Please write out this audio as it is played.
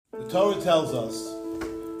The Torah tells us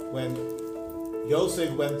when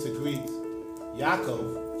Yosef went to greet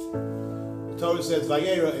Yaakov, the Torah says,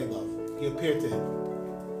 Vayera Elav, he appeared to him.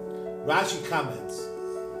 Rashi comments,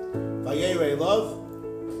 Vayera Elav,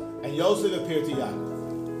 and Yosef appeared to Yaakov.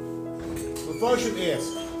 The Mepharshim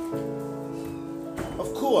ask,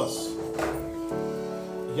 of course,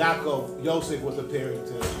 Yosef was appearing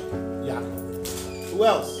to Yaakov. Who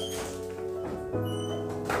else?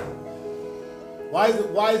 Why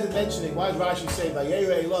is it mentioning, why is Rashi saying,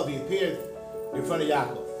 Vayera Elav, he appeared in front of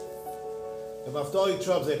Yaakov? And Maftali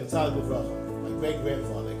Trubzek and Tzaddik B'Vracha, my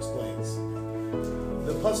great-grandfather, explains.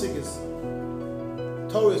 The pasuk is,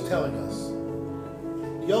 Torah is telling us,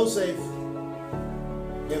 Yosef,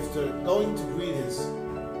 after going to greet his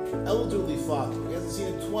elderly father, he hasn't seen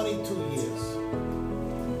him 22 years,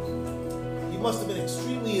 he must have been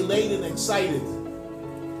extremely elated and excited,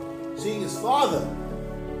 seeing his father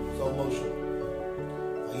so emotional.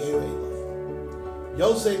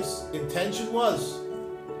 Yosef's intention was,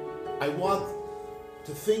 I want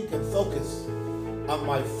to think and focus on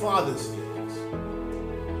my father's feelings.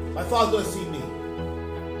 My father's going to see me.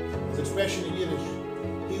 His expression in Yiddish,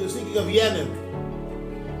 he was thinking of Yenim.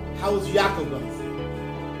 How is Yaakov going to feel?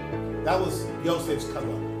 That was Yosef's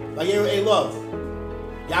kavanah. Vayera Elav,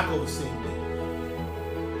 Yaakov is seeing me.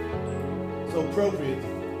 So appropriate.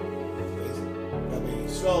 Rabbi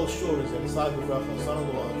Yisrael Shur is an Tzaddik B'Vracha,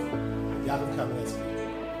 son-in-law of Yaakov Kamenetsky,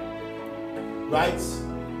 writes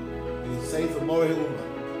in his Sefer Moreh Umah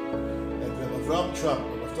that Rabbi Avram Trump,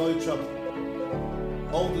 Rabbi Naftali Trump,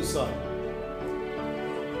 oldest son,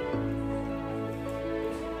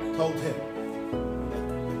 told him that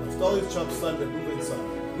Naftali Trump's son, the Reuven's son,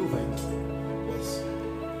 Reuven, was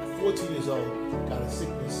 14 years old, got a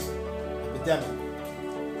sickness, epidemic,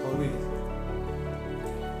 cholera.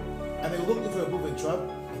 And they were looking for a Reuven Trump,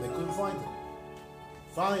 and they couldn't find him.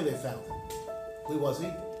 Finally, they found him. Where was he?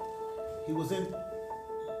 He was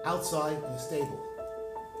outside in a stable.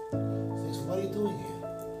 So they said, what are you doing here?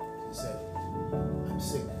 He said, I'm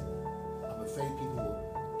sick. I'm afraid people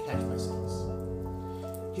will catch my sickness.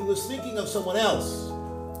 He was thinking of someone else.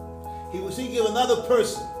 He was thinking of another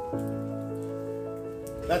person.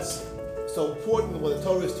 That's so important what the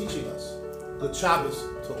Torah is teaching us. Good Shabbos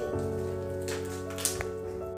to all.